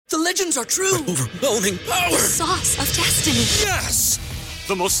The legends are true. Overwhelming power! Sauce of destiny. Yes!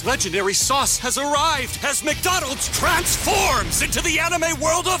 The most legendary sauce has arrived as McDonald's transforms into the anime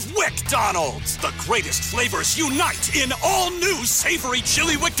world of WickDonald's. The greatest flavors unite in all new savory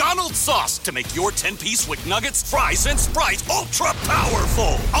chili McDonald's sauce to make your 10-piece Wick Nuggets, fries, and Sprite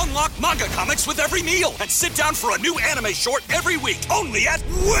ultra-powerful. Unlock manga comics with every meal and sit down for a new anime short every week only at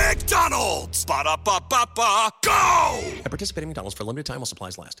WickDonald's. Ba-da-ba-ba-ba, go! At participating McDonald's for a limited time while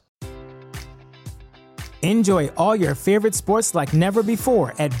supplies last. Enjoy all your favorite sports like never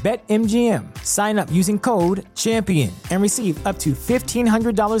before at BetMGM. Sign up using code CHAMPION and receive up to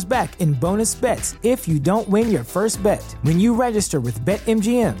 $1,500 back in bonus bets if you don't win your first bet. When you register with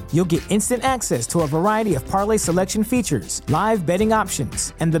BetMGM, you'll get instant access to a variety of parlay selection features, live betting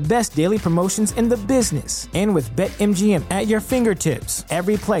options, and the best daily promotions in the business. And with BetMGM at your fingertips,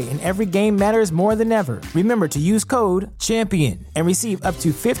 every play and every game matters more than ever. Remember to use code CHAMPION and receive up to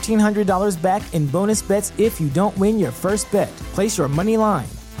 $1,500 back in bonus bets if you don't win your first bet. Place your money line,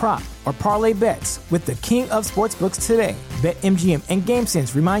 prop, or parlay bets with the king of sportsbooks today. BetMGM and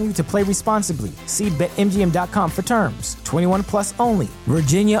GameSense remind you to play responsibly. See BetMGM.com for terms. 21 plus only.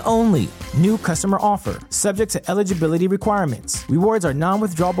 Virginia only. New customer offer. Subject to eligibility requirements. Rewards are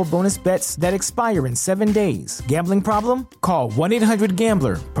non-withdrawable bonus bets that expire in 7 days. Gambling problem? Call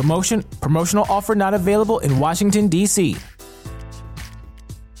 1-800-GAMBLER. Promotional offer not available in Washington, D.C.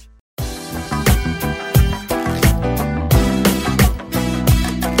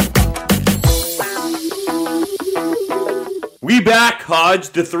 We back,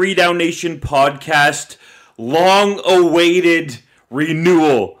 Hodge, the 3 Down Nation podcast. Long-awaited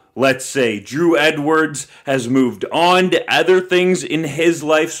renewal, let's say. Drew Edwards has moved on to other things in his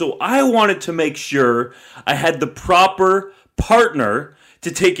life, so I wanted to make sure I had the proper partner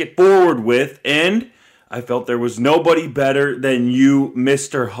to take it forward with, and I felt there was nobody better than you,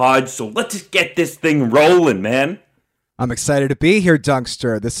 Mr. Hodge, so let's get this thing rolling, man. I'm excited to be here,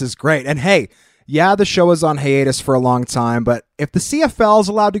 Dunkster. This is great. And hey, yeah, the show is on hiatus for a long time, but if the CFL is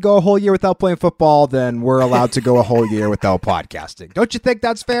allowed to go a whole year without playing football, then we're allowed to go a whole year without podcasting. Don't you think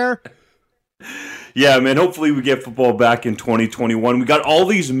that's fair? Yeah, man, hopefully we get football back in 2021. We got all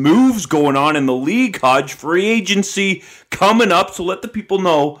these moves going on in the league, Hodge. Free agency coming up, so let the people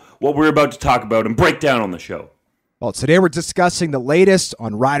know what we're about to talk about and break down on the show. Well, today we're discussing the latest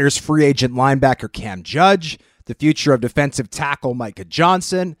on Riders free agent linebacker Cam Judge, the future of defensive tackle Micah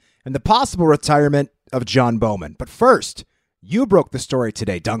Johnson, and the possible retirement of John Bowman. But first, you broke the story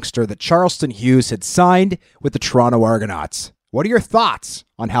today, Dunkster, that Charleston Hughes had signed with the Toronto Argonauts. What are your thoughts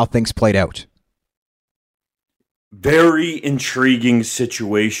on how things played out? Very intriguing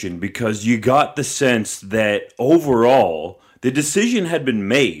situation because you got the sense that overall the decision had been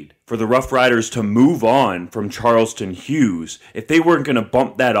made for the Rough Riders to move on from Charleston Hughes if they weren't going to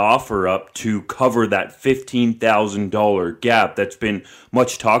bump that offer up to cover that $15,000 gap that's been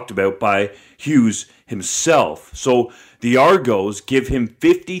much talked about by Hughes himself. So the Argos give him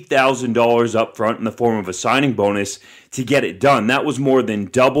 $50,000 up front in the form of a signing bonus to get it done. That was more than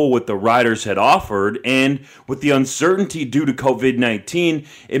double what the Riders had offered, and with the uncertainty due to COVID-19,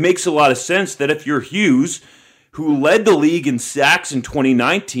 it makes a lot of sense that if you're Hughes, who led the league in sacks in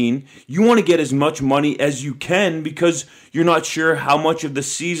 2019, you want to get as much money as you can because you're not sure how much of the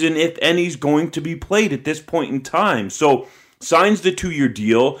season, if any, is going to be played at this point in time. So signs the 2-year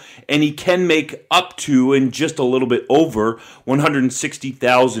deal, and he can make up to and just a little bit over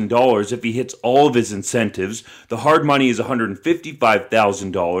 $160,000 if he hits all of his incentives. The hard money is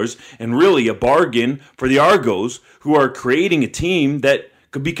 $155,000, and really a bargain for the Argos, who are creating a team that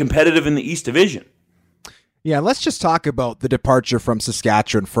could be competitive in the East Division. Yeah, let's just talk about the departure from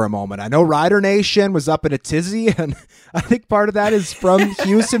Saskatchewan for a moment. I know Rider Nation was up in a tizzy, and I think part of that is from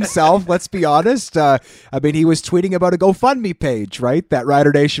Hughes himself, let's be honest. I mean, he was tweeting about a GoFundMe page, right, that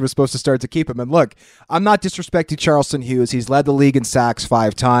Rider Nation was supposed to start to keep him. And look, I'm not disrespecting Charleston Hughes. He's led the league in sacks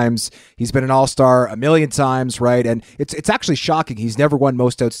 5 times. He's been an all-star a million times, right? And it's actually shocking. He's never won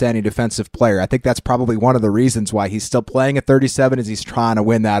most outstanding defensive player. I think that's probably one of the reasons why he's still playing at 37 is he's trying to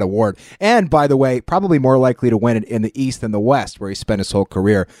win that award. And by the way, probably more likely to win it in the East than the West, where he spent his whole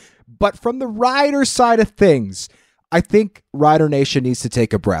career. But from the Rider side of things, I think Rider Nation needs to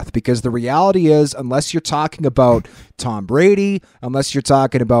take a breath, because the reality is, unless you're talking about Tom Brady, unless you're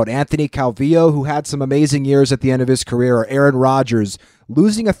talking about Anthony Calvillo, who had some amazing years at the end of his career, or Aaron Rodgers,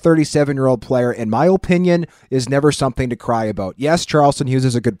 losing a 37-year-old player, in my opinion, is never something to cry about. Yes, Charleston Hughes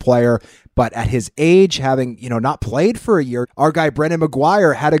is a good player, but at his age, having not played for a year, our guy Brendan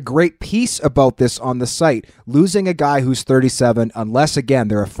McGuire had a great piece about this on the site. Losing a guy who's 37, unless, again,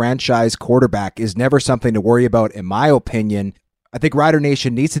 they're a franchise quarterback, is never something to worry about, in my opinion. I think Rider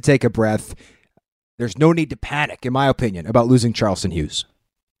Nation needs to take a breath. There's no need to panic, in my opinion, about losing Charleston Hughes.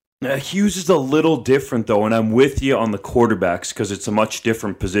 Hughes is a little different, though, and I'm with you on the quarterbacks because it's a much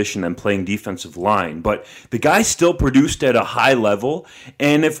different position than playing defensive line. But the guy still produced at a high level,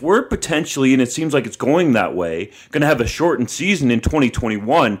 and if we're potentially, and it seems like it's going that way, going to have a shortened season in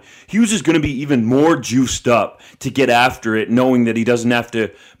 2021, Hughes is going to be even more juiced up to get after it, knowing that he doesn't have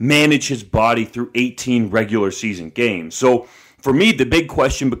to manage his body through 18 regular season games. So for me, the big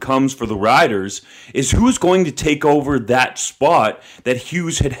question becomes for the Riders is who's going to take over that spot that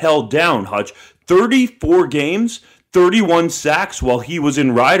Hughes had held down, Hutch. 34 games, 31 sacks while he was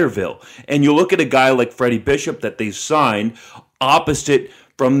in Riderville. And you look at a guy like Freddie Bishop that they signed opposite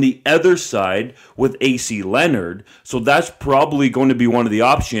from the other side with AC Leonard. So that's probably going to be one of the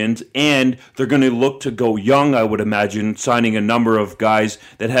options. And they're going to look to go young, I would imagine, signing a number of guys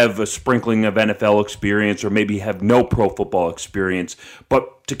that have a sprinkling of NFL experience or maybe have no pro football experience.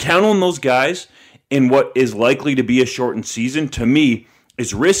 But to count on those guys in what is likely to be a shortened season, to me,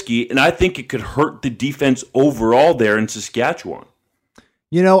 is risky. And I think it could hurt the defense overall there in Saskatchewan.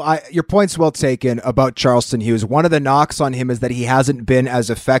 You know, your point's well taken about Charleston Hughes. One of the knocks on him is that he hasn't been as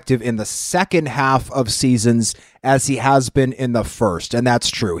effective in the second half of seasons as he has been in the first, and that's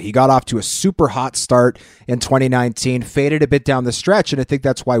true. He got off to a super hot start in 2019, faded a bit down the stretch, and I think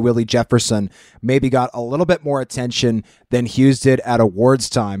that's why Willie Jefferson maybe got a little bit more attention than Hughes did at awards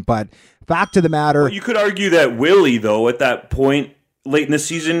time. But back to the matter. Well, you could argue that Willie, though, at that point late in the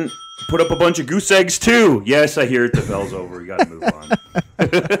season, put up a bunch of goose eggs too. Yes, I hear it. The bell's over. You got to move on.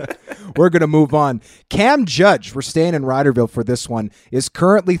 We're going to move on. Cam Judge, we're staying in Riderville for this one, is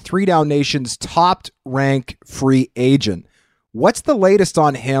currently 3 Down Nation's top rank free agent. What's the latest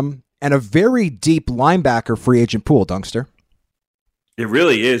on him and a very deep linebacker free agent pool, Dunkster? It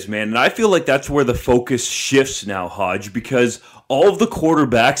really is, man. And I feel like that's where the focus shifts now, Hodge, because all of the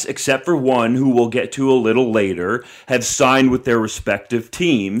quarterbacks, except for one who we'll get to a little later, have signed with their respective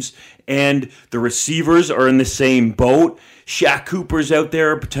teams. And the receivers are in the same boat. Shaq Cooper's out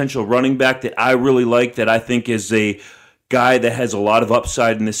there, a potential running back that I really like, that I think is a guy that has a lot of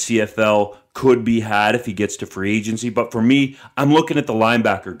upside in the CFL, could be had if he gets to free agency. But for me, I'm looking at the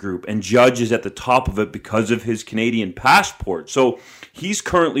linebacker group, and Judge is at the top of it because of his Canadian passport. So he's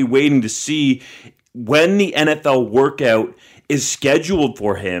currently waiting to see when the NFL workout is scheduled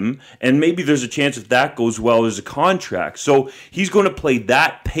for him, and maybe there's a chance if that goes well, there's a contract. So he's going to play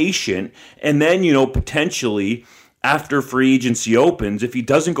that patient, and then, potentially after free agency opens, if he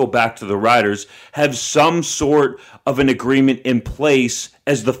doesn't go back to the Riders, have some sort of an agreement in place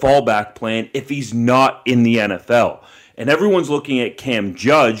as the fallback plan if he's not in the NFL. And everyone's looking at Cam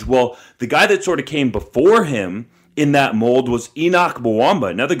Judge. Well, the guy that sort of came before him in that mold was Enoch Mwamba,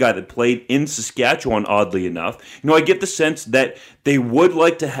 another guy that played in Saskatchewan, oddly enough. I get the sense that they would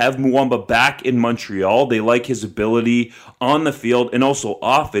like to have Mwamba back in Montreal. They like his ability on the field and also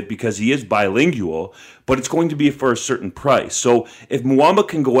off it because he is bilingual, but it's going to be for a certain price. So if Mwamba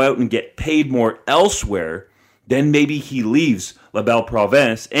can go out and get paid more elsewhere, then maybe he leaves La Belle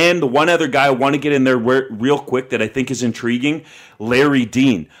Province. And the one other guy I want to get in there real quick that I think is intriguing, Larry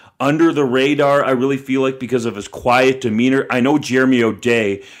Dean. Under the radar, I really feel like, because of his quiet demeanor. I know Jeremy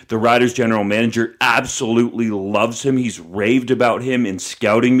O'Day, the Riders general manager, absolutely loves him. He's raved about him in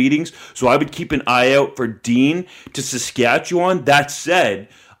scouting meetings. So I would keep an eye out for Dean to Saskatchewan. That said,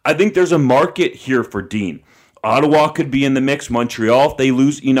 I think there's a market here for Dean. Ottawa could be in the mix, Montreal if they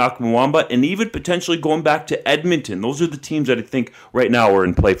lose Enoch Mwamba, and even potentially going back to Edmonton. Those are the teams that I think right now are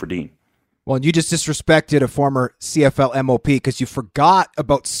in play for Dean. Well, you just disrespected a former CFL MOP because you forgot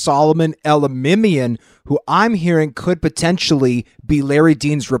about Solomon Elimimian, who I'm hearing could potentially be Larry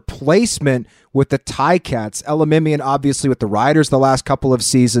Dean's replacement with the Ticats. Elimimian, obviously, with the Riders the last couple of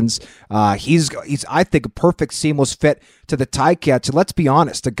seasons. He's I think, a perfect seamless fit to the Ticats. And let's be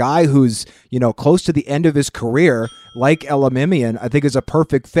honest, a guy who's, close to the end of his career, like Elimimian, I think is a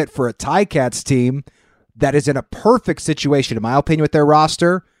perfect fit for a Ticats team that is in a perfect situation, in my opinion, with their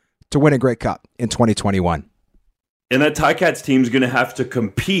roster to win a Grey Cup in 2021. And that Ticats team is going to have to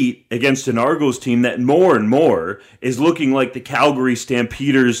compete against an Argos team that more and more is looking like the Calgary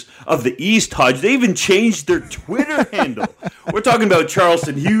Stampeders of the East, Hodge. They even changed their Twitter handle. We're talking about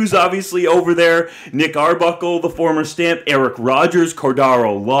Charleston Hughes, obviously, over there. Nick Arbuckle, the former Stamp. Eric Rogers,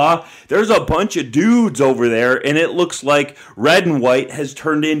 Cordaro Law. There's a bunch of dudes over there, and it looks like red and white has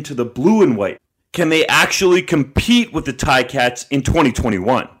turned into the blue and white. Can they actually compete with the Ticats in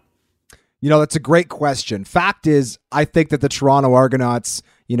 2021? That's a great question. Fact is, I think that the Toronto Argonauts,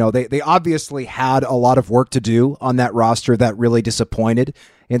 they obviously had a lot of work to do on that roster that really disappointed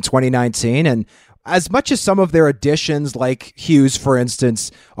in 2019. And as much as some of their additions, like Hughes, for instance,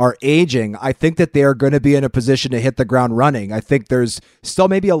 are aging, I think that they're going to be in a position to hit the ground running. I think there's still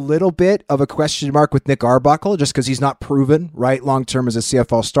maybe a little bit of a question mark with Nick Arbuckle, just because he's not proven, right, long-term as a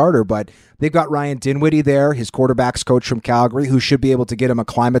CFL starter, but they've got Ryan Dinwiddie there, his quarterback's coach from Calgary, who should be able to get him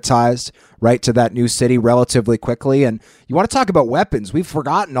acclimatized right to that new city relatively quickly. And you want to talk about weapons. We've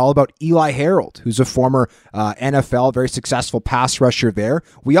forgotten all about Eli Harold, who's a former NFL, very successful pass rusher there.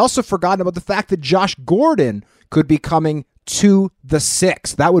 We also forgotten about the fact that Josh Gordon could be coming to the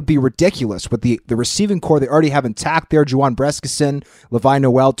 6. That would be ridiculous with the receiving core they already have intact there. Juwan Brescison, Levi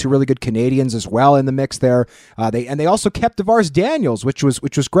Noel, 2 really good Canadians as well in the mix there. They also kept DeVars Daniels, which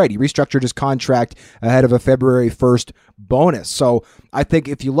was great. He restructured his contract ahead of a February 1st bonus. So I think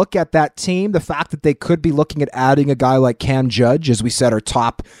if you look at that team, the fact that they could be looking at adding a guy like Cam Judge, as we said, our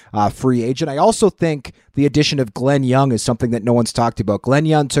top free agent. I also think the addition of Glenn Young is something that no one's talked about. Glenn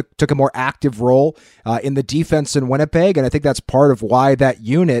Young took a more active role in the defense in Winnipeg, and I think that's part of why that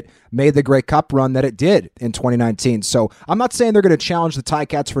unit made the Grey Cup run that it did in 2019. So I'm not saying they're going to challenge the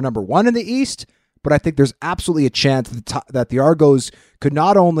Ticats for number 1 in the East, but I think there's absolutely a chance that the Argos could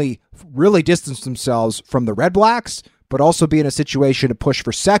not only really distance themselves from the Red Blacks, but also be in a situation to push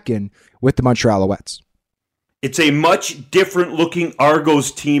for second with the Montreal Alouettes. It's a much different looking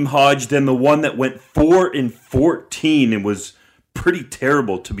Argos team, Hodge, than the one that went 4-14 and was pretty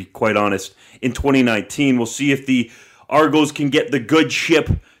terrible, to be quite honest, in 2019. We'll see if the Argos can get the good ship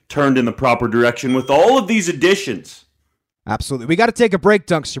turned in the proper direction with all of these additions. Absolutely. We got to take a break,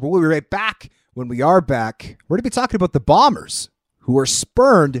 Dunkster, but we'll be right back. When we are back, we're going to be talking about the Bombers, who were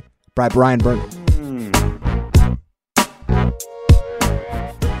spurned by Bryan Burnham.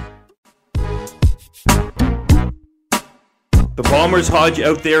 The Bombers, Hodge,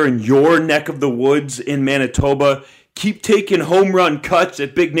 out there in your neck of the woods in Manitoba, keep taking home run cuts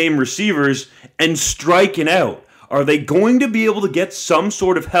at big-name receivers and striking out. Are they going to be able to get some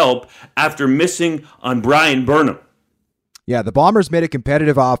sort of help after missing on Bryan Burnham? Yeah, the Bombers made a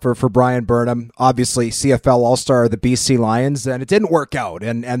competitive offer for Bryan Burnham, obviously CFL All-Star of the BC Lions, and it didn't work out.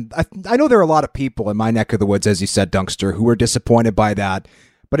 And I know there are a lot of people in my neck of the woods, as you said, Dunkster, who were disappointed by that.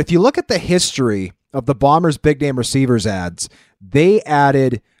 But if you look at the history of the Bombers' big-name receivers ads, they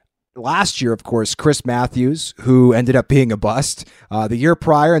added last year, of course, Chris Matthews, who ended up being a bust. The year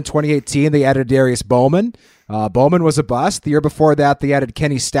prior, in 2018, they added Darius Bowman. Bowman was a bust. The year before that, they added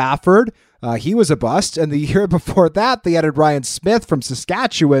Kenny Stafford. He was a bust. And the year before that, they added Ryan Smith from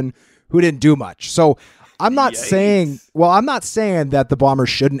Saskatchewan, who didn't do much. So I'm not saying that the Bombers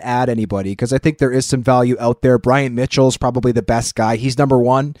shouldn't add anybody, because I think there is some value out there. Bryant Mitchell's probably the best guy. He's number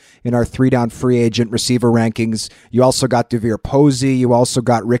 1 in our 3-down free agent receiver rankings. You also got DeVere Posey. You also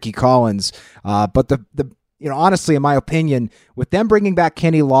got Ricky Collins. But honestly, in my opinion, with them bringing back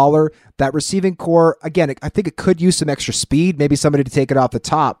Kenny Lawler, that receiving core, again, I think it could use some extra speed, maybe somebody to take it off the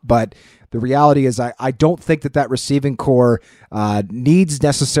top, but the reality is I don't think that receiving core needs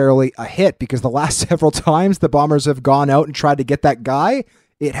necessarily a hit, because the last several times the Bombers have gone out and tried to get that guy,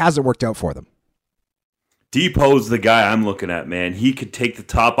 it hasn't worked out for them. Depo's the guy I'm looking at, man. He could take the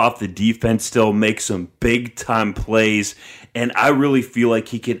top off the defense, still make some big-time plays, and I really feel like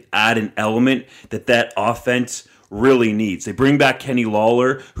he could add an element that offense really needs. They bring back Kenny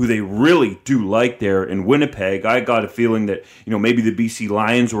Lawler, who they really do like there in Winnipeg. I got a feeling that, maybe the BC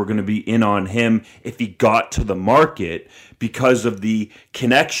Lions were going to be in on him if he got to the market, because of the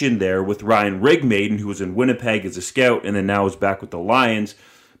connection there with Ryan Rigmaiden, who was in Winnipeg as a scout and then now is back with the Lions.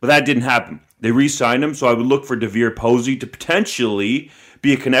 But that didn't happen. They re-signed him, so I would look for DeVere Posey to potentially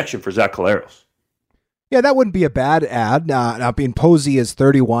be a connection for Zach Collaros. Yeah, that wouldn't be a bad ad. Now, being Posey is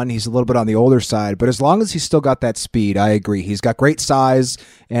 31, he's a little bit on the older side, but as long as he's still got that speed, I agree. He's got great size,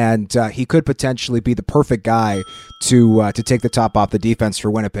 and he could potentially be the perfect guy to take the top off the defense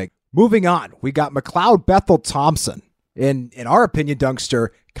for Winnipeg. Moving on, we got McLeod Bethel Thompson. In our opinion, Dunkster,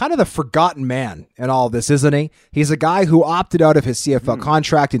 kind of the forgotten man in all of this, isn't he? He's a guy who opted out of his CFL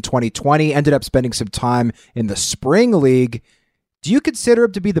contract in 2020, ended up spending some time in the Spring League. Do you consider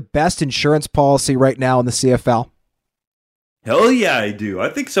him to be the best insurance policy right now in the CFL? Hell yeah, I do. I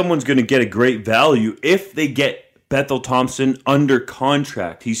think someone's going to get a great value if they get Bethel Thompson under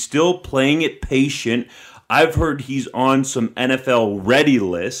contract. He's still playing it patient. I've heard he's on some NFL ready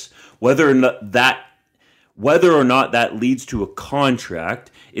lists. Whether or not that leads to a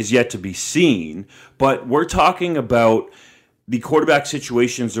contract is yet to be seen. But we're talking about the quarterback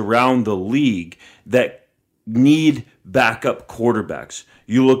situations around the league that need backup quarterbacks.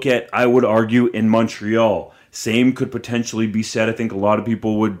 You look at, I would argue, in Montreal. Same could potentially be said. I think a lot of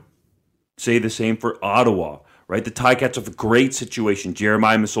people would say the same for Ottawa, right? The Ticats have a great situation.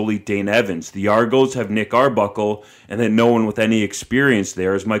 Jeremiah Masoli, Dane Evans. The Argos have Nick Arbuckle, and then no one with any experience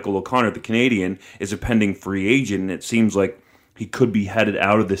there, as Michael O'Connor, the Canadian, is a pending free agent, and it seems like he could be headed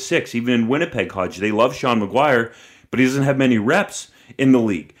out of the six. Even in Winnipeg, Hodge, they love Sean McGuire, but he doesn't have many reps in the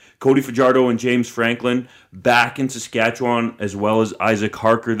league. Cody Fajardo and James Franklin back in Saskatchewan, as well as Isaac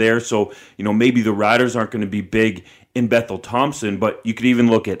Harker there. So, maybe the Riders aren't going to be big in Bethel Thompson, but you could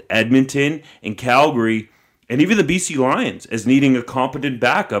even look at Edmonton and Calgary and even the BC Lions as needing a competent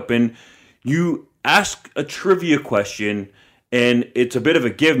backup. And you ask a trivia question, and it's a bit of a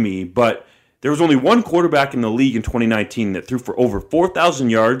give me, but there was only one quarterback in the league in 2019 that threw for over 4,000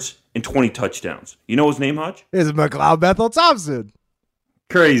 yards and 20 touchdowns. You know his name, Hodge? It's McLeod Bethel Thompson.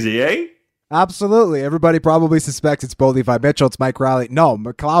 Crazy, eh? Absolutely. Everybody probably suspects it's Bo Levi Mitchell. It's Mike Riley. No,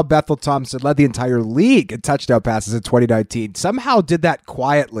 McLeod Bethel Thompson led the entire league in touchdown passes in 2019. Somehow did that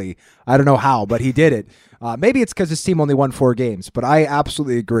quietly. I don't know how, but he did it. Maybe it's because his team only won 4 games, but I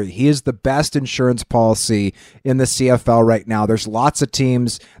absolutely agree. He is the best insurance policy in the CFL right now. There's lots of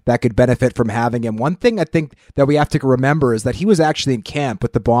teams that could benefit from having him. One thing I think that we have to remember is that he was actually in camp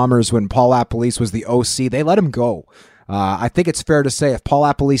with the Bombers when Paul LaPolice was the OC. They let him go. I think it's fair to say if Paul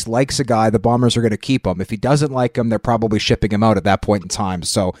LaPolice likes a guy, the Bombers are going to keep him. If he doesn't like him, they're probably shipping him out at that point in time.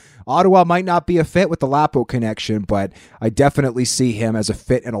 So Ottawa might not be a fit with the Lapo connection, but I definitely see him as a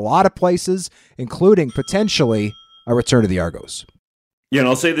fit in a lot of places, including potentially a return to the Argos. Yeah, and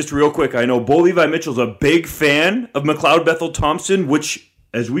I'll say this real quick. I know Bo Levi Mitchell's a big fan of McLeod Bethel Thompson, which,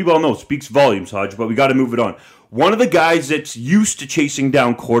 as we well know, speaks volumes, Hodge, but we got to move it on. One of the guys that's used to chasing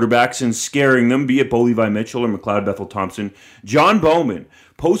down quarterbacks and scaring them, be it Bo Levi Mitchell or McLeod Bethel Thompson, John Bowman,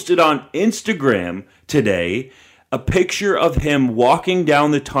 posted on Instagram today a picture of him walking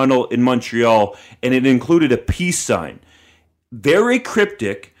down the tunnel in Montreal, and it included a peace sign. Very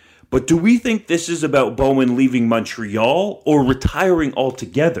cryptic, but do we think this is about Bowman leaving Montreal or retiring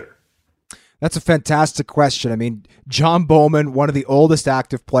altogether? That's a fantastic question. I mean, John Bowman, one of the oldest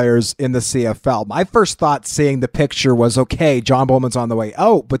active players in the CFL. My first thought seeing the picture was, okay, John Bowman's on the way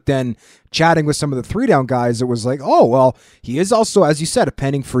out. But then chatting with some of the 3-down guys, it was like, oh, well, he is also, as you said, a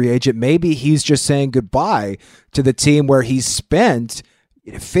pending free agent. Maybe he's just saying goodbye to the team where he's spent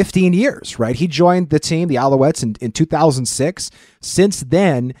 15 years, right? He joined the team, the Alouettes, in 2006. Since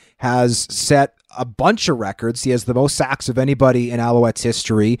then, has set a bunch of records. He has the most sacks of anybody in Alouettes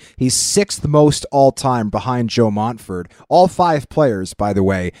history. He's 6th most all-time behind Joe Montford. All 5 players, by the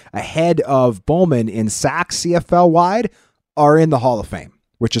way, ahead of Bowman in sacks CFL-wide are in the Hall of Fame,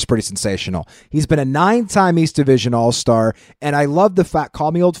 which is pretty sensational. He's been a 9-time East Division All-Star, and I love the fact,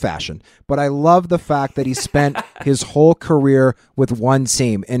 call me old-fashioned, but I love the fact that he spent his whole career with one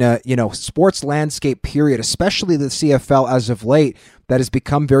team in a sports landscape period, especially the CFL as of late, that has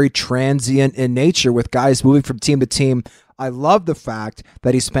become very transient in nature with guys moving from team to team. I love the fact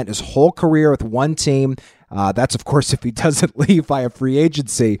that he spent his whole career with one team. That's, of course, if he doesn't leave via free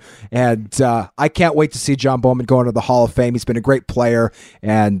agency. And I can't wait to see John Bowman go into the Hall of Fame. He's been a great player,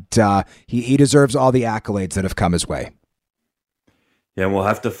 and he deserves all the accolades that have come his way. Yeah, and we'll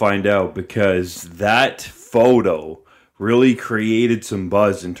have to find out, because that photo really created some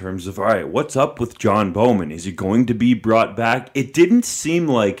buzz in terms of, all right, what's up with John Bowman? Is he going to be brought back? It didn't seem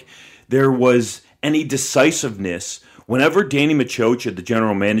like there was any decisiveness whenever Danny Machocha, the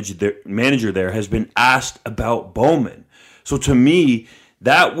general manager there, has been asked about Bowman. So to me,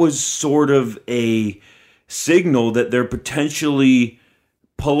 that was sort of a signal that they're potentially,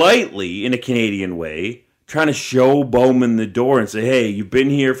 politely, in a Canadian way, trying to show Bowman the door and say, hey, you've been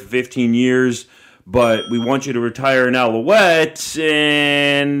here for 15 years, but we want you to retire in Alouette,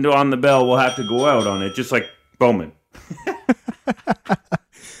 and on the bell, we'll have to go out on it, just like Bowman.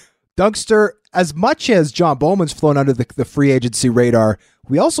 Dunkster, as much as John Bowman's flown under the free agency radar,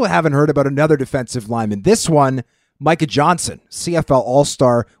 we also haven't heard about another defensive lineman. This one, Micah Johnson, CFL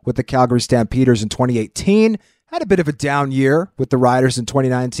All-Star with the Calgary Stampeders in 2018, had a bit of a down year with the Riders in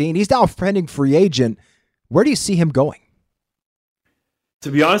 2019. He's now a pending free agent. Where do you see him going? To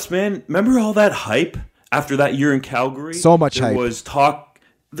be honest, man, remember all that hype after that year in Calgary? So much hype.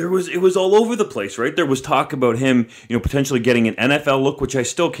 It was all over the place, right? There was talk about him, potentially getting an NFL look, which I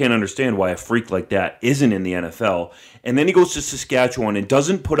still can't understand why a freak like that isn't in the NFL. And then he goes to Saskatchewan and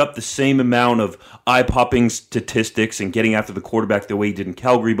doesn't put up the same amount of eye-popping statistics and getting after the quarterback the way he did in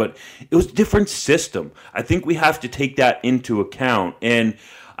Calgary, but it was a different system. I think we have to take that into account. And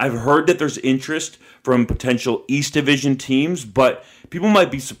I've heard that there's interest from potential East Division teams, but people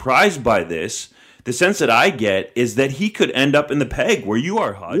might be surprised by this. The sense that I get is that he could end up in the Peg where you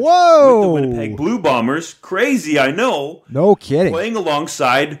are, Hodge. Whoa! With the Winnipeg Blue Bombers. Crazy, I know. No kidding. Playing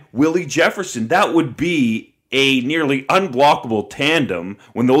alongside Willie Jefferson. That would be a nearly unblockable tandem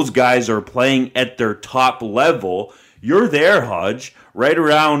when those guys are playing at their top level. You're there, Hodge, right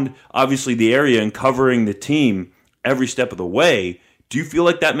around, obviously, the area and covering the team every step of the way. Do you feel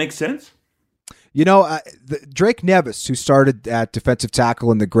like that makes sense? You know, Drake Nevis, who started at defensive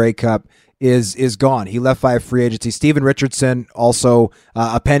tackle in the Grey Cup, is gone. He left via free agency. Steven Richardson, also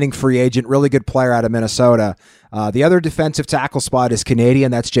a pending free agent, really good player out of Minnesota. The other defensive tackle spot is Canadian.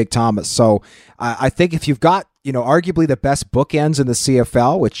 That's Jake Thomas. So I think if you've got, arguably the best bookends in the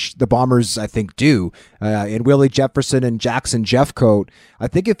CFL, which the Bombers, I think, do, in Willie Jefferson and Jackson Jeffcoat, I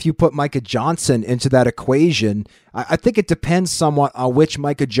think if you put Micah Johnson into that equation, I think it depends somewhat on which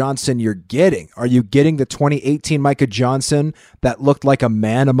Micah Johnson you're getting. Are you getting the 2018 Micah Johnson that looked like a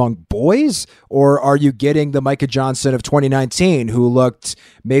man among boys? Or are you getting the Micah Johnson of 2019 who looked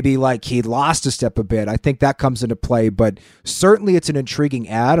maybe like he'd lost a step a bit? I think that comes into play, but certainly it's an intriguing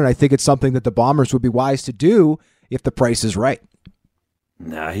ad, and I think it's something that the Bombers would be wise to do if the price is right.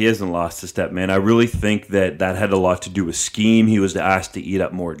 Nah, he hasn't lost a step, man. I really think that had a lot to do with scheme. He was asked to eat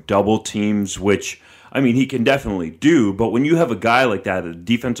up more double teams, which, he can definitely do. But when you have a guy like that at a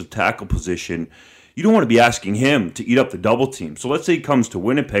defensive tackle position, you don't want to be asking him to eat up the double team. So let's say he comes to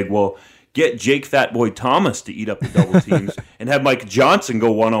Winnipeg. Well, get Jake Fatboy Thomas to eat up the double teams and have Mike Johnson go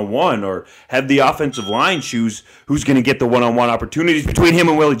one-on-one, or have the offensive line choose who's going to get the one-on-one opportunities between him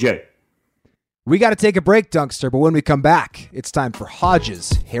and Willie J. We got to take a break, Dunkster, but when we come back, it's time for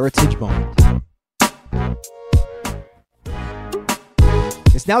Hodge's Heritage Moment.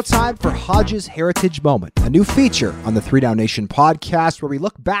 It's now time for Hodge's Heritage Moment, a new feature on the 3 Down Nation podcast where we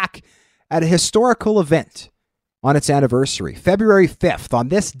look back at a historical event on its anniversary. February 5th, on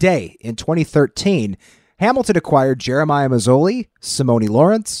this day in 2013, Hamilton acquired Jeremiah Masoli, Simone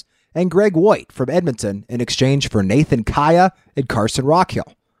Lawrence, and Greg White from Edmonton in exchange for Nathan Kaya and Carson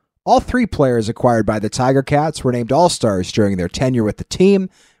Rockhill. All 3 players acquired by the Tiger Cats were named All-Stars during their tenure with the team,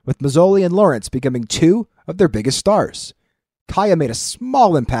 with Masoli and Lawrence becoming 2 of their biggest stars. Kaya made a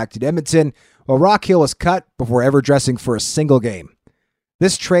small impact at Edmonton, while Rockhill was cut before ever dressing for a single game.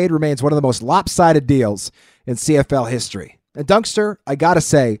 This trade remains one of the most lopsided deals in CFL history. And Dunkster, I gotta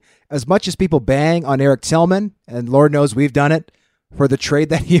say, as much as people bang on Eric Tillman, and Lord knows we've done it, for the trade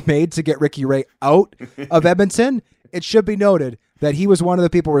that he made to get Ricky Ray out of Edmonton, it should be noted that he was one of the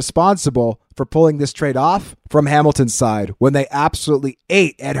people responsible for pulling this trade off from Hamilton's side when they absolutely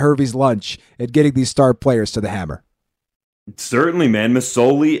ate Ed Hervey's lunch at getting these star players to the hammer. Certainly, man.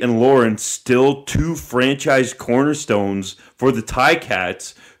 Masoli and Lawrence, still 2 franchise cornerstones for the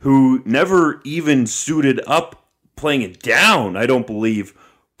Ticats, who never even suited up playing it down, I don't believe,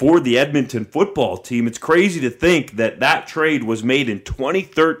 for the Edmonton football team. It's crazy to think that trade was made in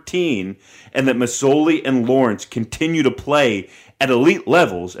 2013 and that Masoli and Lawrence continue to play at elite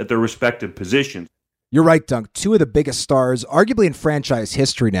levels at their respective positions. You're right, Dunk. 2 of the biggest stars, arguably in franchise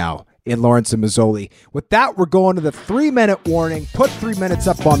history now, in Lawrence and Masoli. With that, we're going to the 3-minute warning. Put 3 minutes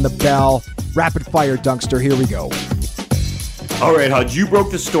up on the bell. Rapid fire, Dunkster. Here we go. All right, Hodge, you broke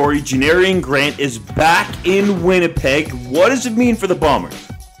the story. Janarian Grant is back in Winnipeg. What does it mean for the Bombers?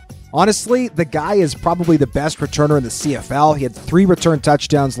 Honestly, the guy is probably the best returner in the CFL. He had 3 return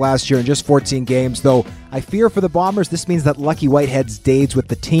touchdowns last year in just 14 games, though I fear for the Bombers this means that Lucky Whitehead's days with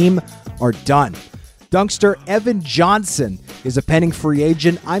the team are done. Dunkster, Evan Johnson is a pending free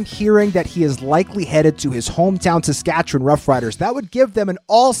agent. I'm hearing that he is likely headed to his hometown Saskatchewan Roughriders. That would give them an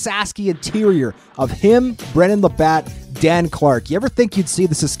all-Sasky interior of him, Brennan Labatt, Dan Clark. You ever think you'd see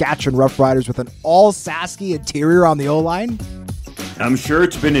the Saskatchewan Roughriders with an all-Sasky interior on the O-line? I'm sure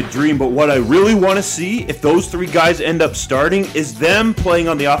it's been a dream, but what I really want to see, if those 3 guys end up starting, is them playing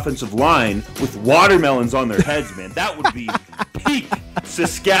on the offensive line with watermelons on their heads, man. That would be peak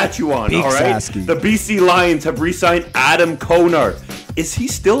Saskatchewan, peak all right? Sasky. The BC Lions have re-signed Adam Konard. Is he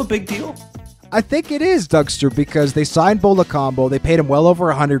still a big deal? I think it is, Dunkster, because they signed Bola Combo. They paid him well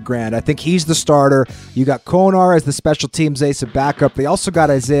over $100,000. I think he's the starter. You got Konar as the special teams ace of backup. They also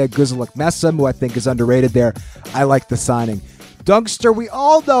got Isaiah Guzalik-Messam, who I think is underrated there. I like the signing. Dunkster, we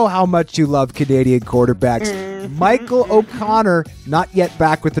all know how much you love Canadian quarterbacks. Michael O'Connor, not yet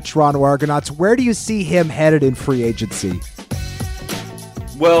back with the Toronto Argonauts. Where do you see him headed in free agency?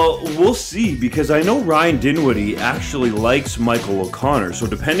 Well, we'll see, because I know Ryan Dinwiddie actually likes Michael O'Connor. So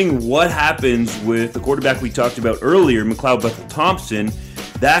depending what happens with the quarterback we talked about earlier, McLeod Bethel-Thompson,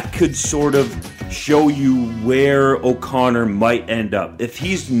 that could sort of show you where O'Connor might end up. If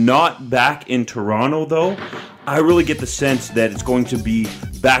he's not back in Toronto, though, I really get the sense that it's going to be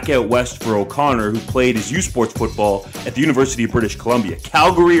back out west for O'Connor, who played his U Sports football at the University of British Columbia.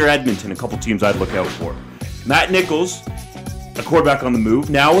 Calgary or Edmonton, a couple teams I'd look out for. Matt Nichols, a quarterback on the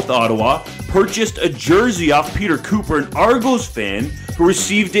move, now with Ottawa. purchased a jersey off Peter Cooper, an Argos fan, who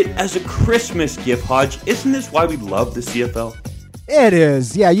received it as a Christmas gift. Hodge, isn't this why we love the CFL? It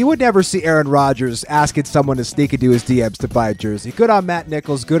is. Yeah, you would never see Aaron Rodgers asking someone to sneak into his DMs to buy a jersey. Good on Matt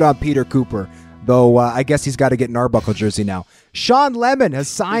Nichols. Good on Peter Cooper. Though I guess he's got to get an Arbuckle jersey now. Sean Lemon has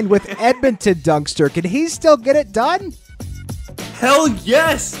signed with Edmonton, Dunkster. Can he still get it done? Hell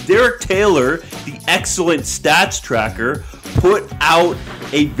yes! Derek Taylor, the excellent stats tracker, put out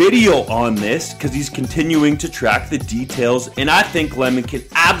a video on this because he's continuing to track the details, and I think Lemon can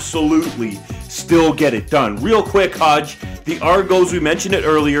absolutely still get it done. Real quick, Hodge, the Argos, we mentioned it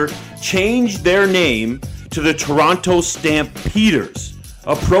earlier, changed their name to the Toronto Stampeders.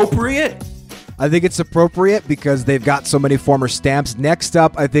 Appropriate? I think it's appropriate because they've got so many former Stamps. Next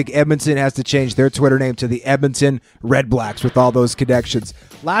up, I think Edmonton has to change their Twitter name to the Edmonton Red Blacks with all those connections.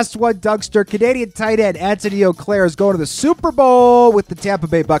 Last one, Dougster. Canadian tight end Anthony Auclair is going to the Super Bowl with the Tampa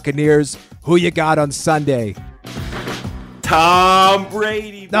Bay Buccaneers. Who you got on Sunday? Tom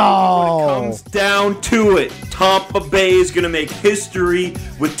Brady. No. When it comes down to it, Tampa Bay is going to make history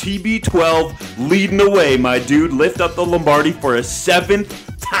with TB12 leading the way, my dude. Lift up the Lombardi for a 7th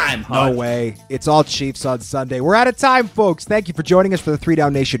time. No way. It's all Chiefs on Sunday. We're out of time, folks. Thank you for joining us for the 3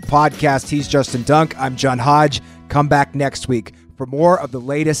 Down Nation podcast. He's Justin Dunk. I'm John Hodge. Come back next week for more of the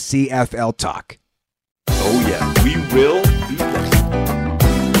latest CFL talk. Oh, yeah. We will be back.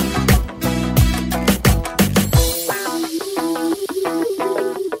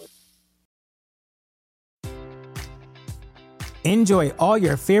 Enjoy all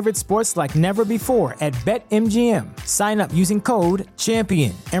your favorite sports like never before at BetMGM. Sign up using code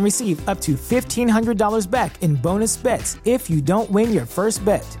CHAMPION and receive up to $1,500 back in bonus bets if you don't win your first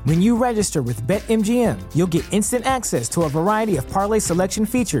bet. When you register with BetMGM, you'll get instant access to a variety of parlay selection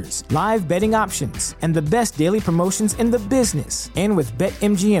features, live betting options, and the best daily promotions in the business. And with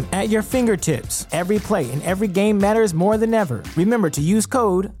BetMGM at your fingertips, every play and every game matters more than ever. Remember to use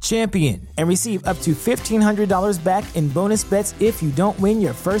code CHAMPION and receive up to $1,500 back in bonus bets if you don't win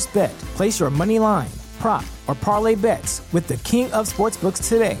your first bet. Place your money line, prop, or parlay bets with the king of sportsbooks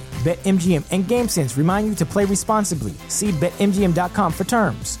today. BetMGM and GameSense remind you to play responsibly. See BetMGM.com for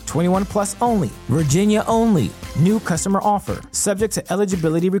terms. 21 plus only. Virginia only. New customer offer. Subject to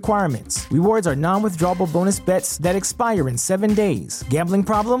eligibility requirements. Rewards are non-withdrawable bonus bets that expire in 7 days. Gambling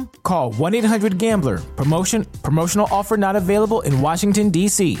problem? Call 1-800-GAMBLER. Promotional offer not available in Washington,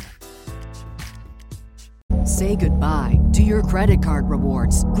 D.C. Say goodbye to your credit card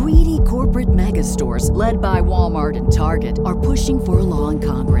rewards. Greedy corporate mega stores, led by Walmart and Target, are pushing for a law in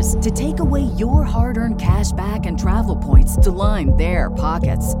Congress to take away your hard-earned cash back and travel points to line their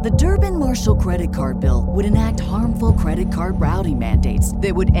pockets. The Durbin-Marshall credit card bill would enact harmful credit card routing mandates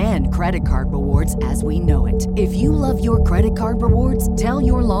that would end credit card rewards as we know it. If you love your credit card rewards, tell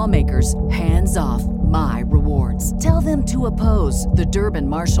your lawmakers, hands off my rewards. Tell them to oppose the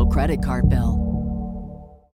Durbin-Marshall credit card bill.